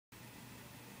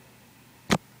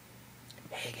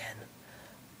day again.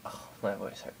 Oh, my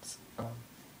voice hurts.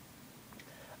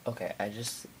 Okay, I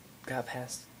just got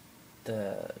past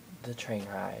the train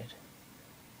ride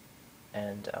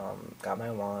and got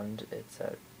my wand. It's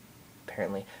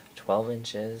apparently 12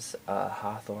 inches,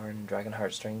 Hawthorn, Dragon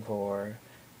Heartstring Core,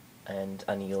 and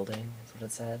Unyielding is what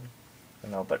it said. I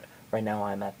don't know, but right now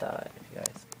I'm at the,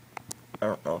 I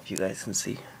don't know if you guys can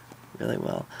see really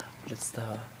well, but it's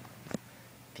the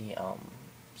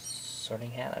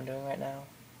sorting hat I'm doing right now.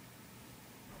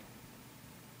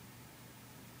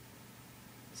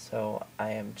 So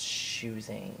I am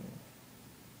choosing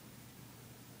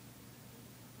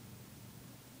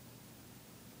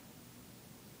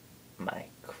my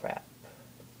crap.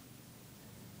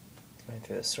 Going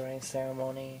through the sorting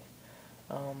ceremony.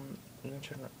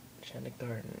 Enchanted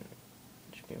Garden.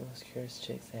 Should be most curious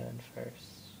to examine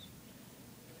first.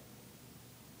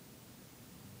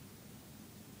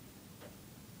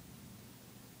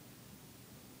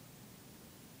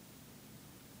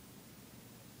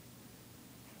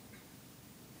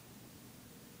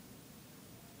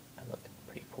 I look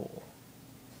pretty cool.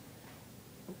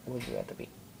 Would you have to be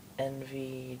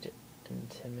envied,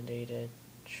 intimidated,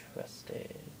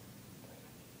 trusted,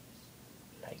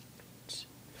 liked,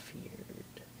 feared?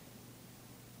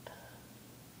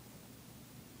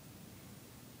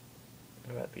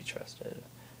 Would I be trusted?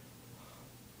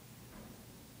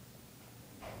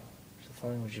 Which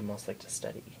line would you most like to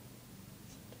study?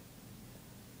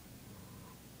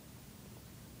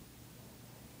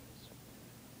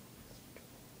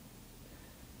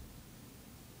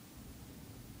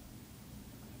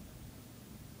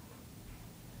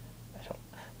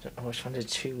 I don't know which one to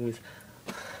choose.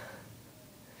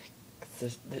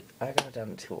 I got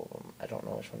down to two of them. I don't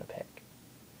know which one to pick.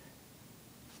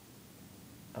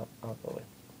 I'll go with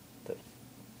the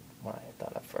one I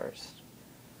thought of first.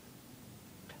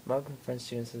 Malcolm Friend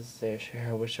students is their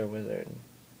share witch or wizard.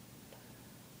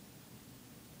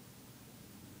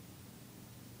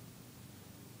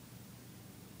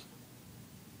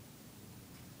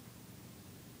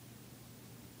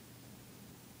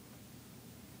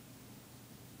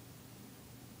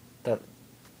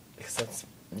 Because that's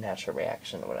natural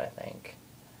reaction to what I think.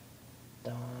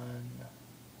 Dawn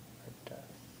or dusk?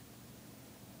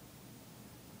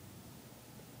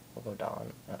 We'll go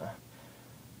dawn.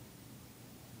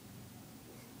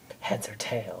 Heads or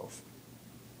tails?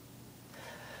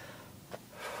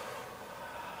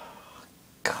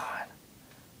 God.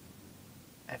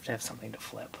 I have to have something to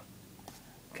flip.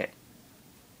 Okay.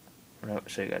 I'm gonna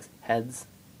show you guys. Heads,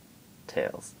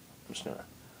 tails. I'm just gonna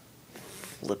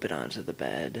flip it onto the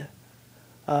bed.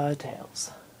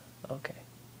 Tails. Okay.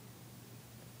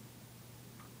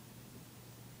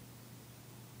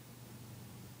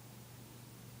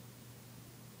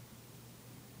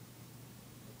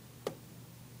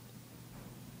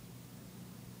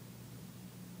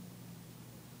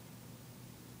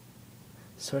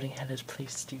 Sorting hat has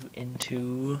placed you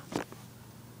into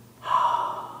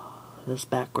this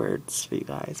backwards for you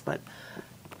guys, but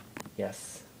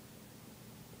yes.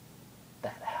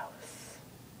 That house.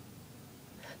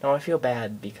 Now I feel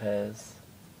bad because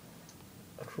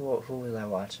who was I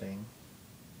watching?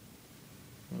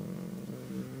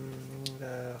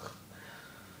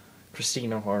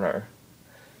 Kristina Horner,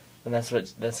 and that's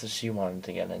what she wanted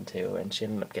to get into, and she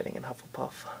ended up getting in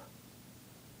Hufflepuff.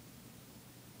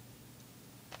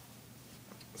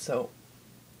 So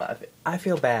I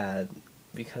feel bad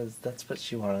because that's what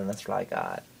she wanted, and that's what I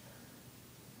got.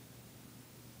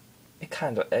 It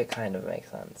kind of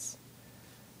makes sense.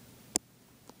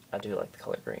 I do like the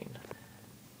color green.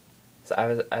 So I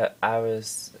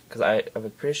was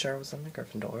pretty sure I was on the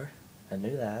Gryffindor. I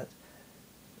knew that.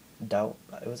 Doubt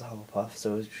it was a Hufflepuff,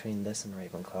 so it was between this and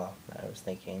Ravenclaw. I was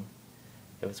thinking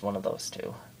it was one of those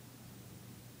two.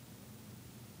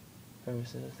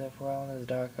 If we're all in the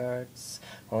dark arts,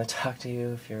 only talk to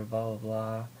you if you're blah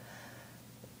blah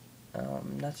blah.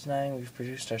 Not denying we've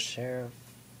produced our share of.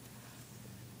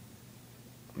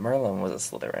 Merlin was a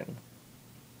Slytherin.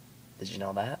 Did you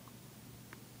know that?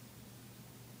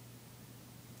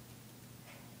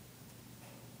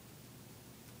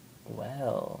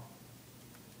 Well,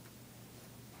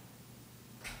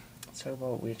 let's talk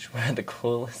about which were the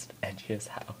coolest, edgiest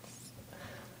house.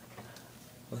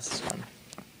 This is fun.